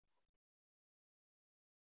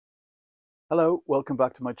Hello, welcome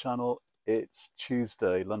back to my channel. It's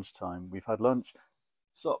Tuesday lunchtime. We've had lunch.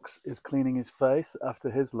 Socks is cleaning his face after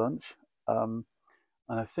his lunch, and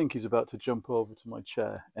I think he's about to jump over to my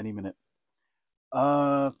chair any minute.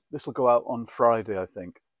 This will go out on Friday, I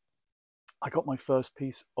think. I got my first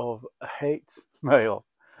piece of hate mail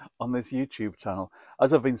on this YouTube channel.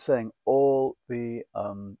 As I've been saying, all the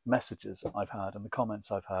messages I've had and the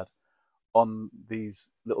comments I've had on these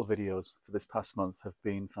little videos for this past month have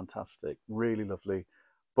been fantastic. Really lovely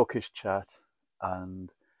bookish chat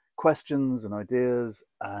and questions and ideas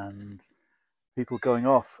and people going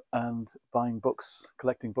off and buying books,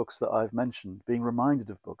 collecting books that I've mentioned, being reminded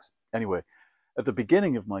of books. Anyway, at the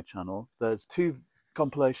beginning of my channel, there's two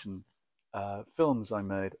compilation films I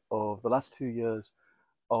made of the last 2 years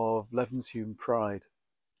of Levenshulme Pride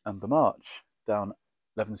and the march down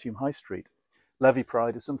Levenshulme High Street. Levy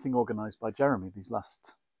Pride is something organised by Jeremy these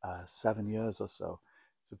last 7 years or so.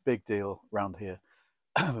 It's a big deal around here.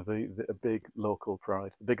 A big local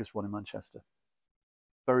pride, the biggest one in Manchester.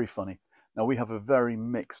 Very funny. Now we have a very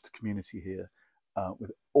mixed community here with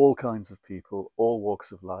all kinds of people, all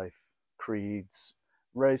walks of life, creeds,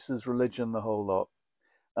 races, religion, the whole lot.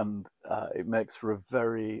 And it makes for a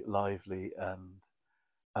very lively and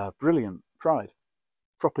brilliant pride.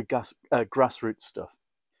 Proper grassroots stuff.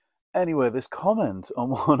 Anyway, this comment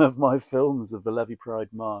on one of my films of the Levy Pride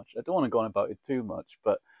March, I don't want to go on about it too much,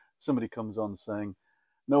 but somebody comes on saying,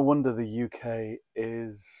 no wonder the UK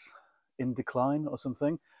is in decline or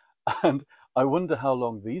something. And I wonder how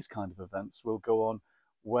long these kind of events will go on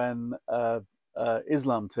when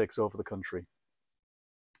Islam takes over the country,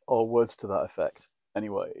 or words to that effect.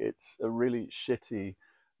 Anyway, it's a really shitty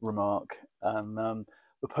remark. And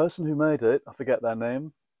the person who made it, I forget their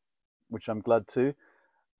name, which I'm glad to,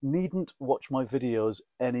 needn't watch my videos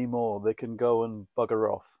anymore. They can go and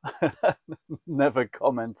bugger off. Never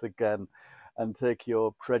comment again and take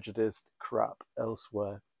your prejudiced crap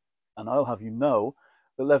elsewhere. And I'll have you know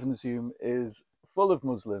that Levenshulme is full of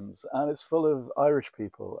Muslims and it's full of Irish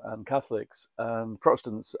people and Catholics and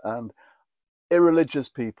Protestants and irreligious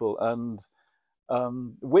people and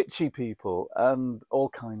witchy people and all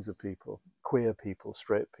kinds of people, queer people,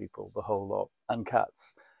 straight people, the whole lot, and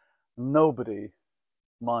cats. Nobody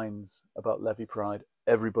minds about Levy Pride.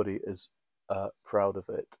 Everybody is proud of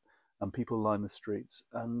it, and people line the streets.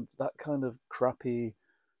 And that kind of crappy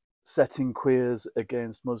setting queers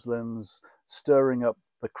against Muslims, stirring up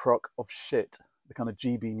the crock of shit, the kind of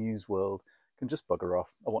GB News world, can just bugger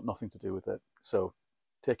off. I want nothing to do with it. So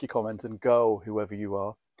take your comment and go, whoever you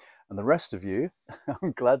are. And the rest of you,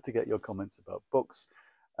 I'm glad to get your comments about books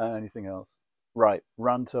and anything else. Right,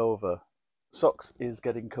 rant over. Socks is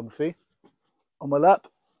getting comfy. On my lap,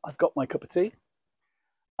 I've got my cup of tea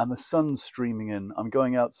and the sun's streaming in. I'm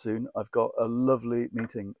going out soon. I've got a lovely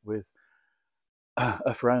meeting with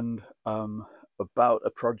a friend about a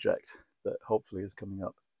project that hopefully is coming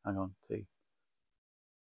up. Hang on, tea.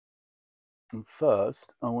 And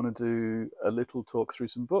first, I want to do a little talk through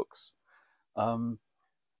some books. Yep,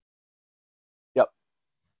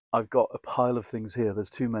 I've got a pile of things here. There's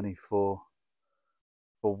too many for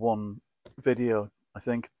one video, I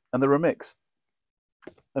think. And they're a mix.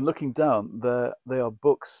 And looking down, they are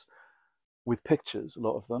books with pictures, a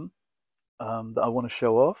lot of them, that I want to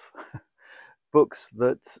show off. Books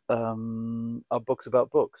that are books about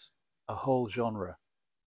books, a whole genre.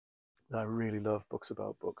 I really love books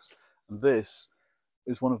about books. And this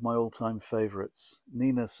is one of my all-time favorites,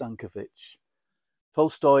 Nina Sankovich,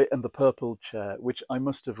 Tolstoy and the Purple Chair, which I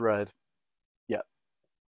must have read,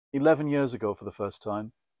 11 years ago for the first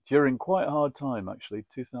time, during quite a hard time, actually.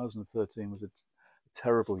 2013 was a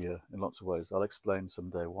terrible year in lots of ways. I'll explain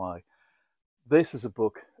someday why. This is a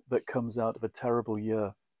book that comes out of a terrible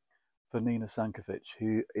year for Nina Sankovich,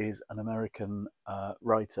 who is an American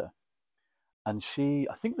writer. And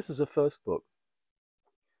I think this is her first book.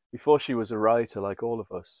 Before she was a writer, like all of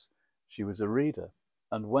us, she was a reader.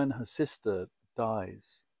 And when her sister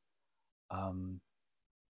dies,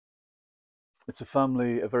 it's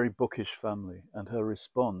a very bookish family, and her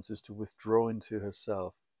response is to withdraw into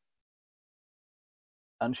herself.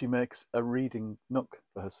 And she makes a reading nook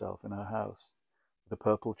for herself in her house with a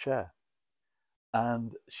purple chair.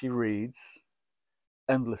 And she reads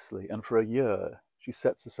endlessly. And for a year, she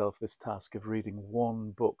sets herself this task of reading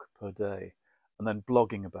one book per day and then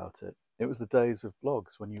blogging about it. It was the days of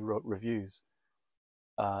blogs when you wrote reviews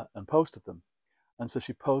and posted them. And so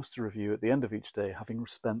she posts a review at the end of each day, having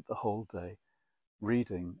spent the whole day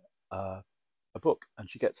reading a book.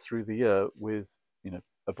 And she gets through the year with,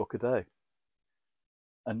 a book a day.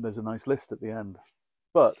 And there's a nice list at the end.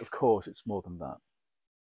 But of course, it's more than that.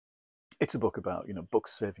 It's a book about,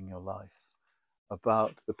 books saving your life.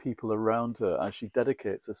 about the people around her as she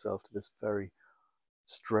dedicates herself to this very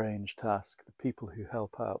strange task. The people who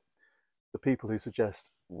help out, the people who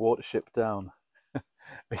suggest Watership Down,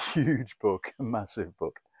 a huge book, a massive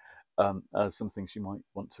book, as something she might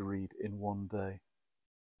want to read in one day.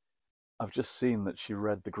 I've just seen that she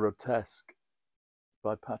read The Grotesque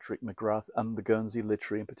by Patrick McGrath and The Guernsey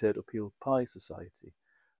Literary and Potato Peel Pie Society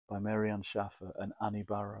by Marianne Schaffer and Annie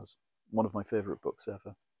Barrows. One of my favourite books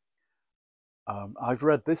ever. I've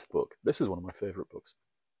read this book. This is one of my favourite books.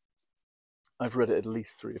 I've read it at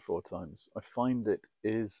least 3 or 4 times. I find it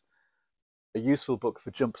is a useful book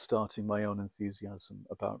for jump-starting my own enthusiasm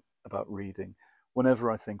about reading.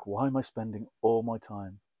 Whenever I think, why am I spending all my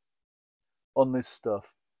time on this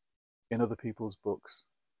stuff in other people's books?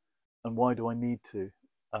 And why do I need to?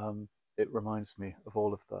 It reminds me of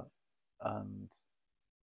all of that and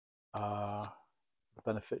the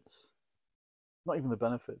benefits, not even the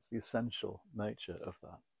benefits, the essential nature of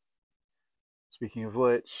that. Speaking of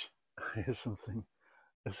which, here's something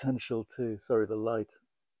essential too. Sorry, the light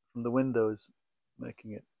from the windows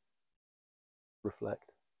making it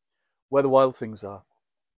reflect. Where the Wild Things Are.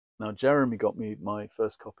 Now, Jeremy got me my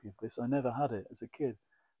first copy of this. I never had it as a kid.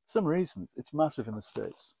 For some reason, it's massive in the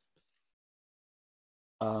States.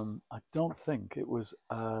 I don't think it was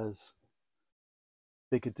as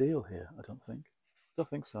big a deal here. I don't think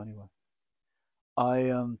so anyway.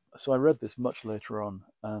 So I read this much later on,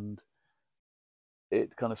 and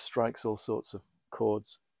it kind of strikes all sorts of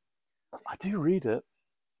chords. I do read it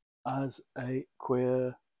as a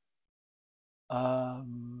queer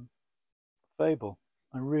fable.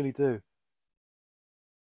 I really do.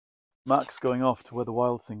 Max going off to where the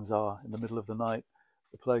wild things are in the middle of the night,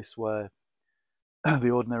 the place where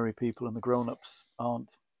the ordinary people and the grown-ups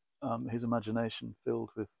aren't. His imagination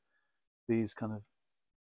filled with these kind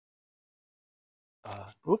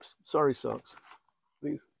of whoops, sorry socks,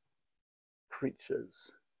 these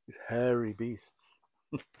creatures, these hairy beasts.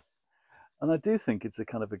 And I do think it's a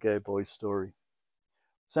kind of a gay boy story.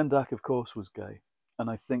 Sendak, of course, was gay, and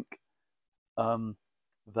I think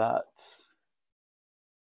that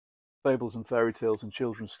fables and fairy tales and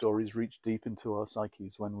children's stories reach deep into our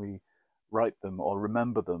psyches when we write them or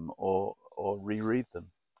remember them or reread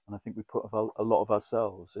them. And I think we put a lot of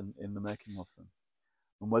ourselves in the making of them.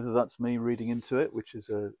 And whether that's me reading into it, which is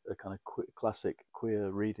a kind of classic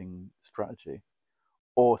queer reading strategy,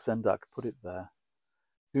 or Sendak put it there,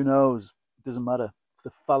 who knows? It doesn't matter. It's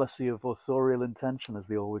the fallacy of authorial intention, as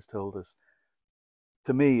they always told us.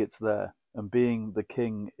 To me, it's there. And being the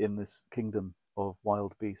king in this kingdom of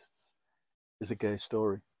wild beasts is a gay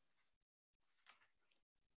story.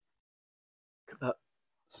 Look at that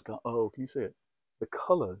sky. Oh, can you see it? The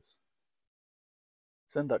colours.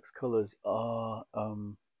 Sendak's colours are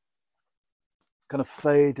kind of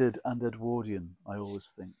faded and Edwardian, I always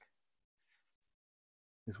think.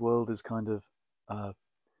 His world is kind of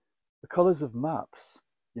the colours of maps.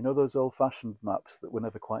 You know those old-fashioned maps that were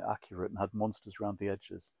never quite accurate and had monsters around the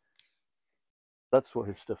edges? That's what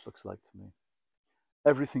his stuff looks like to me.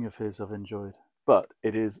 Everything of his I've enjoyed, but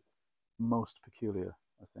it is most peculiar,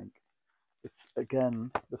 I think. It's,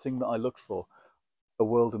 again, the thing that I look for, a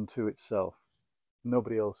world unto itself.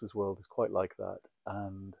 Nobody else's world is quite like that,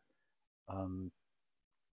 and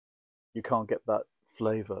you can't get that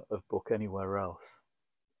flavour of book anywhere else,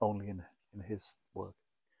 only in his work.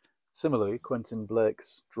 Similarly, Quentin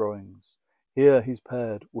Blake's drawings. Here he's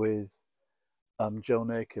paired with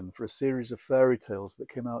Joan Aiken for a series of fairy tales that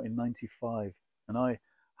came out in '95. And I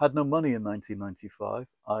had no money in 1995.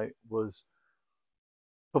 I was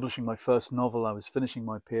publishing my first novel. I was finishing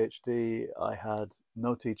my PhD. I had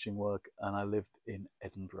no teaching work, and I lived in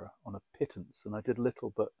Edinburgh on a pittance. And I did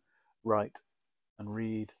little but write and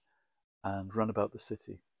read and run about the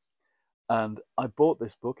city. And I bought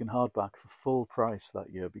this book in hardback for full price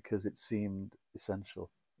that year because it seemed essential.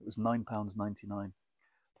 It was £9.99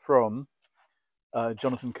 from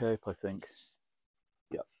Jonathan Cape, I think.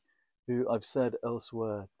 Yeah, who I've said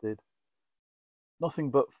elsewhere did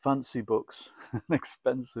nothing but fancy books and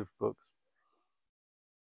expensive books.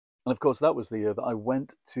 And of course, that was the year that I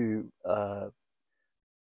went to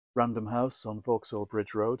Random House on Vauxhall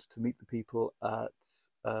Bridge Road to meet the people at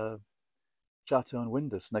Chatto and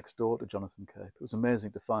Windus next door to Jonathan Cape. It was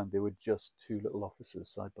amazing to find they were just 2 little offices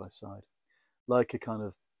side by side, like a kind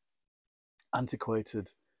of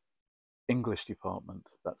antiquated English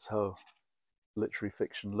department. That's how literary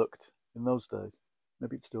fiction looked in those days.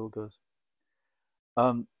 Maybe it still does.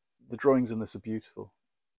 The drawings in this are beautiful,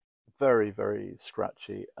 very, very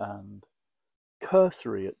scratchy and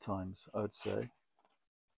cursory at times, I would say,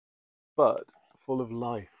 but full of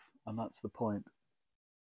life, and that's the point.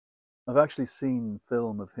 I've actually seen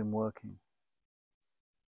film of him working,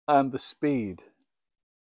 and the speed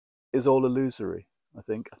is all illusory. I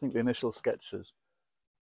think the initial sketches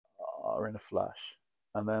are in a flash,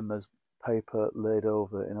 and then there's paper laid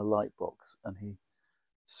over in a light box, and he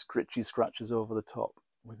scratches over the top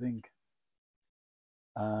with ink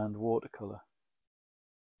and watercolor.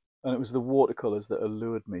 And it was the watercolors that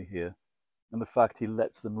allured me here, and the fact he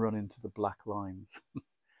lets them run into the black lines.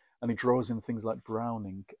 And he draws in things like brown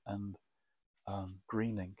ink and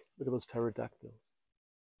green ink. Look at those pterodactyls.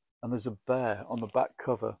 And there's a bear on the back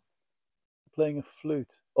cover playing a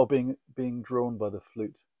flute, or being drawn by the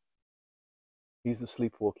flute. He's the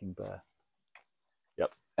sleepwalking bear.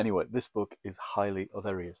 Yep. Anyway, this book is oh,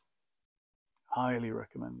 there he is. Highly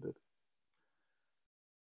recommended.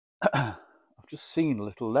 I've just seen a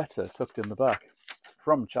little letter tucked in the back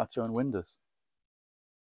from Chatto and Windus.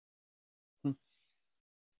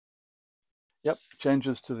 Yep,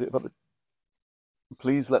 changes to the.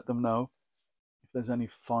 Please let them know if there's any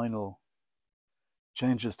final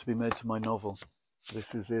changes to be made to my novel.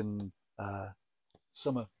 This is in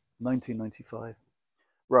summer 1995.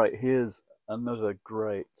 Right, here's another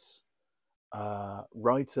great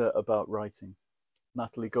writer about writing,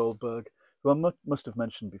 Natalie Goldberg, who I must have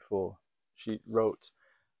mentioned before. She wrote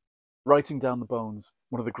Writing Down the Bones,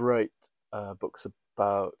 one of the great books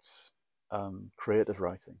about creative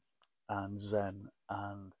writing and Zen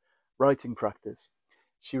and writing practice.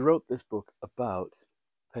 She wrote this book about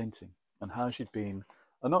painting and how she'd been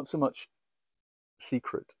a not so much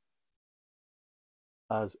secret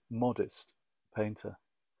as modest painter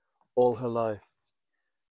all her life.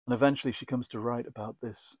 And eventually she comes to write about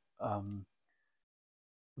this,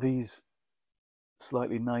 these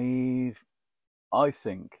slightly naive, I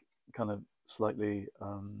think, kind of slightly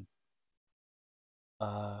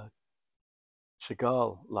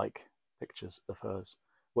Chagall-like pictures of hers,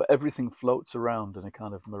 where everything floats around in a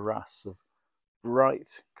kind of morass of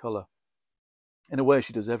bright colour. In a way,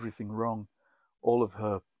 she does everything wrong. All of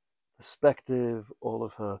her perspective, all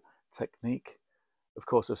of her technique. Of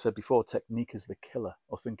course, I've said before, technique is the killer,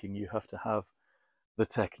 or thinking you have to have the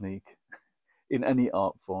technique in any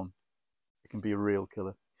art form. It can be a real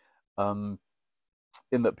killer.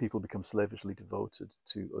 In that people become slavishly devoted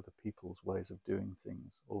to other people's ways of doing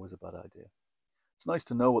things. Always a bad idea. It's nice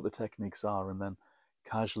to know what the techniques are and then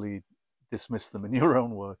casually dismiss them in your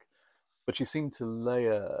own work. But she seemed to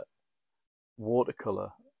layer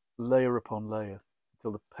watercolor, layer upon layer,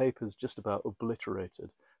 until the paper's just about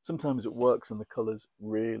obliterated. Sometimes it works and the colors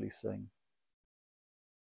really sing.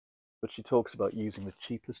 But she talks about using the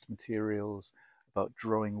cheapest materials, about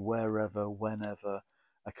drawing wherever, whenever,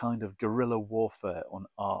 a kind of guerrilla warfare on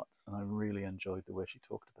art, and I really enjoyed the way she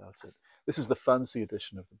talked about it. This is the fancy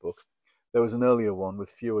edition of the book. There was an earlier one with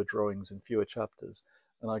fewer drawings and fewer chapters,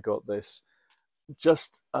 and I got this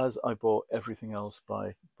just as I bought everything else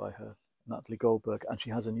by her, Natalie Goldberg, and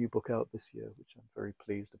she has a new book out this year, which I'm very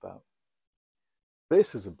pleased about.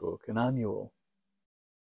 This is a book, an annual,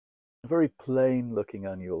 a very plain-looking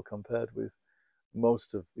annual compared with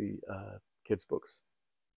most of the kids' books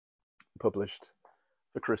published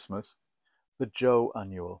for Christmas, the Joe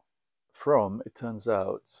Annual, from, it turns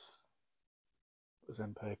out, it was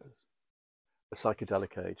in Papers, The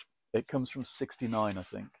Psychedelic Age. It comes from '69, I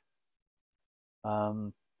think.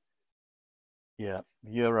 Yeah,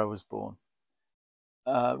 the year I was born.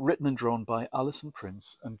 Written and drawn by Alison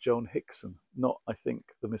Prince and Joan Hickson, not, I think,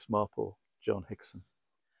 the Miss Marple Joan Hickson.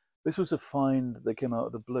 This was a find that came out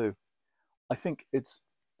of the blue. I think it's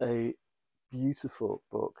a beautiful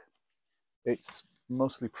book. It's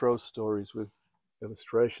mostly prose stories with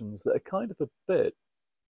illustrations that are kind of a bit,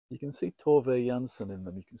 you can see Tove Jansson in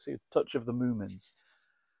them, you can see a touch of the Moomins.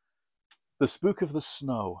 The Spook of the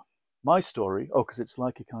Snow. My story, because it's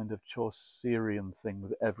like a kind of Chaucerian thing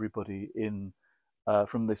with everybody in,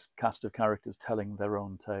 from this cast of characters telling their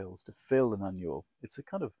own tales to fill an annual. It's a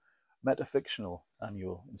kind of metafictional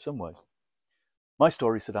annual in some ways. My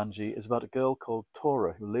story, said Angie, is about a girl called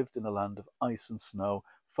Tora who lived in a land of ice and snow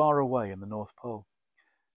far away in the North Pole.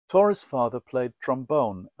 Tora's father played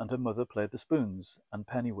trombone and her mother played the spoons and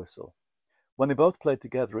penny whistle. When they both played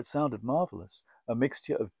together, it sounded marvellous, a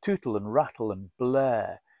mixture of tootle and rattle and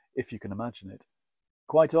blare, if you can imagine it.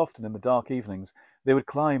 Quite often in the dark evenings, they would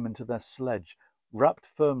climb into their sledge, wrapped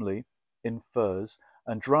firmly in furs,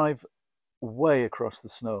 and drive way across the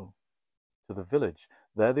snow to the village.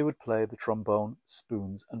 There they would play the trombone,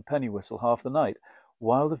 spoons, and penny whistle half the night,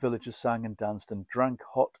 while the villagers sang and danced and drank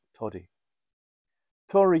hot toddy.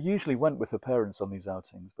 Tora usually went with her parents on these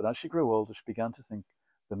outings, but as she grew older, she began to think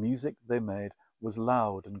the music they made was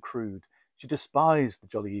loud and crude. She despised the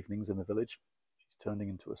jolly evenings in the village. She's turning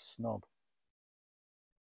into a snob.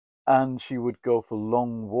 And she would go for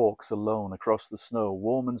long walks alone across the snow,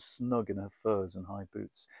 warm and snug in her furs and high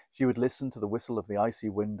boots. She would listen to the whistle of the icy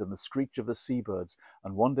wind and the screech of the seabirds,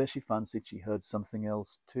 and one day she fancied she heard something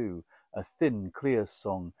else too, a thin, clear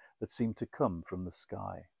song that seemed to come from the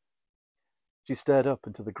sky. She stared up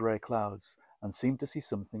into the grey clouds and seemed to see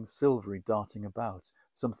something silvery darting about,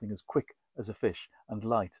 something as quick as a fish and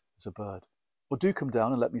light as a bird. "Oh, do come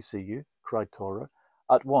down and let me see you," cried Tora.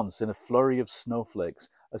 At once, in a flurry of snowflakes,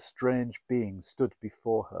 a strange being stood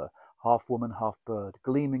before her, half woman, half bird,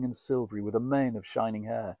 gleaming and silvery, with a mane of shining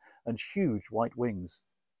hair and huge white wings.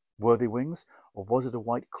 Were they wings, or was it a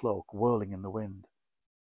white cloak whirling in the wind?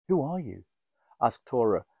 "Who are you?" asked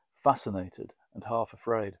Tora, fascinated and half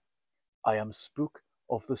afraid. "I am Spook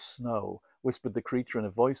of the Snow," whispered the creature in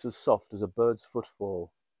a voice as soft as a bird's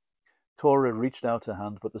footfall. Tora reached out her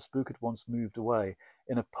hand, but the spook at once moved away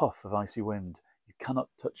in a puff of icy wind. "You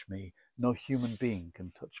cannot touch me. No human being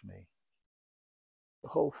can touch me." The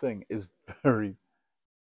whole thing is very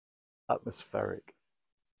atmospheric.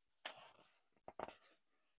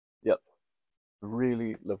 Yep,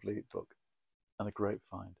 really lovely book and a great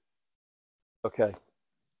find. Okay,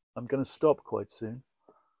 I'm going to stop quite soon.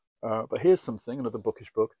 But here's something, another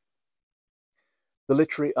bookish book. The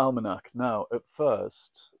Literary Almanac. Now, at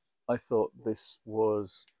first, I thought this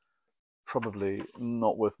was probably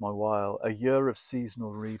not worth my while. A year of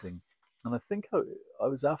seasonal reading. And I think I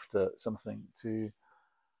was after something to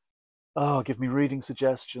give me reading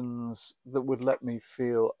suggestions that would let me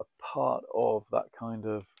feel a part of that kind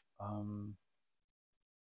of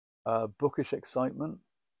bookish excitement.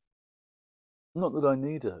 Not that I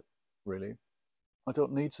need it, really. I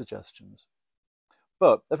don't need suggestions.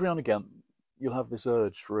 But every now and again, you'll have this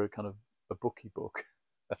urge for a kind of a booky book.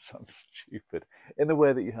 That sounds stupid. In the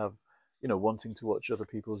way that you have, wanting to watch other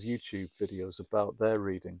people's YouTube videos about their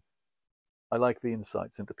reading. I like the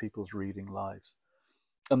insights into people's reading lives.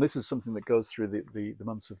 And this is something that goes through the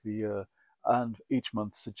months of the year, and each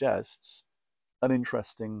month suggests an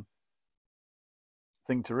interesting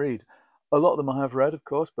thing to read. A lot of them I have read, of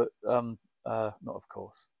course, but not of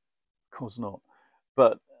course not.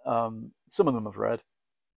 But some of them I've read,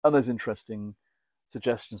 and there's interesting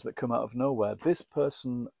suggestions that come out of nowhere. This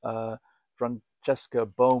person, Francesca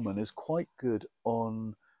Bowman, is quite good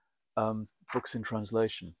on books in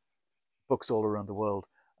translation, books all around the world,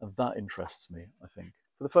 and that interests me, I think.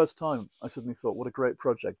 For the first time, I suddenly thought, what a great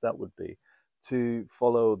project that would be, to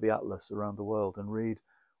follow the atlas around the world and read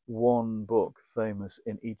one book famous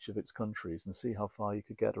in each of its countries and see how far you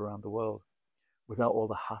could get around the world without all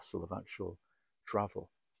the hassle of actual travel.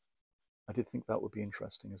 I did think that would be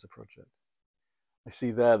interesting as a project. I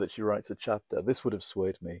see there that she writes a chapter. This would have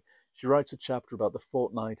swayed me. She writes a chapter about The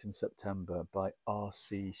Fortnight in September by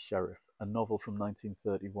R.C. Sherriff, a novel from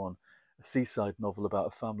 1931, a seaside novel about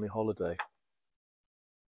a family holiday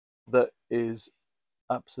that is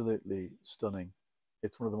absolutely stunning.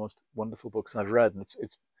 It's one of the most wonderful books I've read, and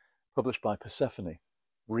it's published by Persephone,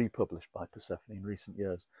 republished by Persephone in recent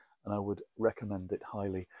years, and I would recommend it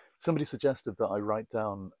highly. Somebody suggested that I write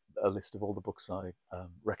down a list of all the books I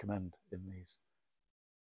recommend in these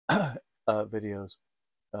videos,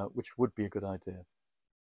 which would be a good idea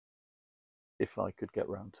if I could get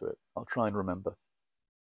round to it. I'll try and remember.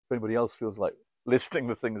 If anybody else feels like listing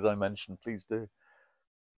the things I mentioned, please do.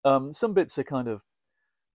 Some bits are kind of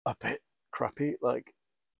a bit crappy, like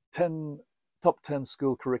top 10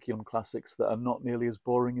 school curriculum classics that are not nearly as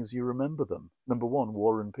boring as you remember them. Number 1,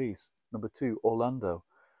 War and Peace. Number 2, Orlando.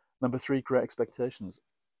 Number 3, Great Expectations.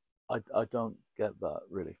 I don't get that,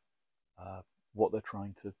 really, what they're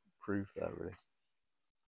trying to prove there, really.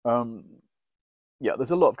 Yeah,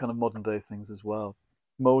 there's a lot of kind of modern day things as well.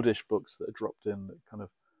 Modish books that are dropped in that kind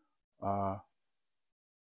of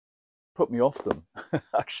put me off them,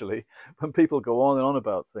 actually. When people go on and on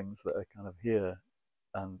about things that are kind of here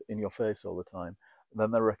and in your face all the time, and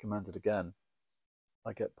then they're recommended again,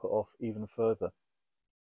 I get put off even further.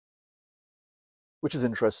 Which is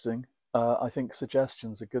interesting. I think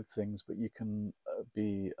suggestions are good things, but you can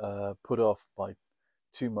be put off by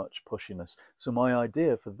too much pushiness. So my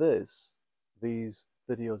idea for these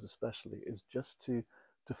videos especially, is just to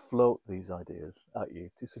float these ideas at you,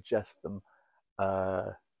 to suggest them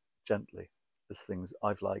gently as things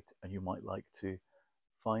I've liked and you might like to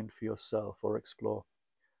find for yourself or explore.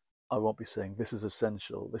 I won't be saying this is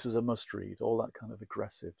essential, this is a must read, all that kind of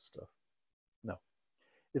aggressive stuff. No.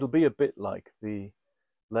 It'll be a bit like the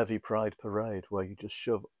Levy Pride Parade, where you just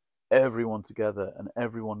shove everyone together and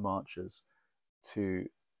everyone marches to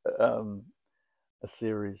a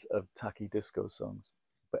series of tacky disco songs,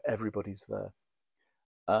 but everybody's there.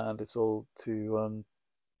 and it's all to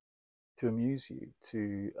amuse you,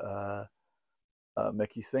 to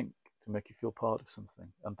make you think, to make you feel part of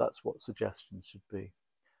something. And that's what suggestions should be,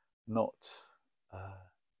 not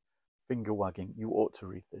finger wagging. You ought to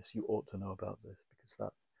read this, you ought to know about this, because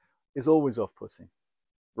that is always off putting.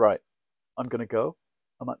 Right, I'm going to go.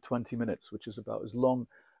 I'm at 20 minutes, which is about as long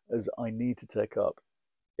as I need to take up.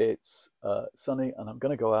 It's sunny, and I'm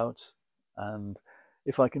going to go out, and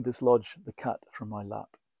if I can dislodge the cat from my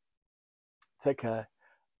lap. Take care,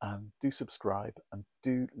 and do subscribe, and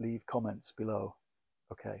do leave comments below.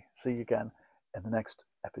 Okay, see you again in the next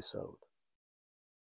episode.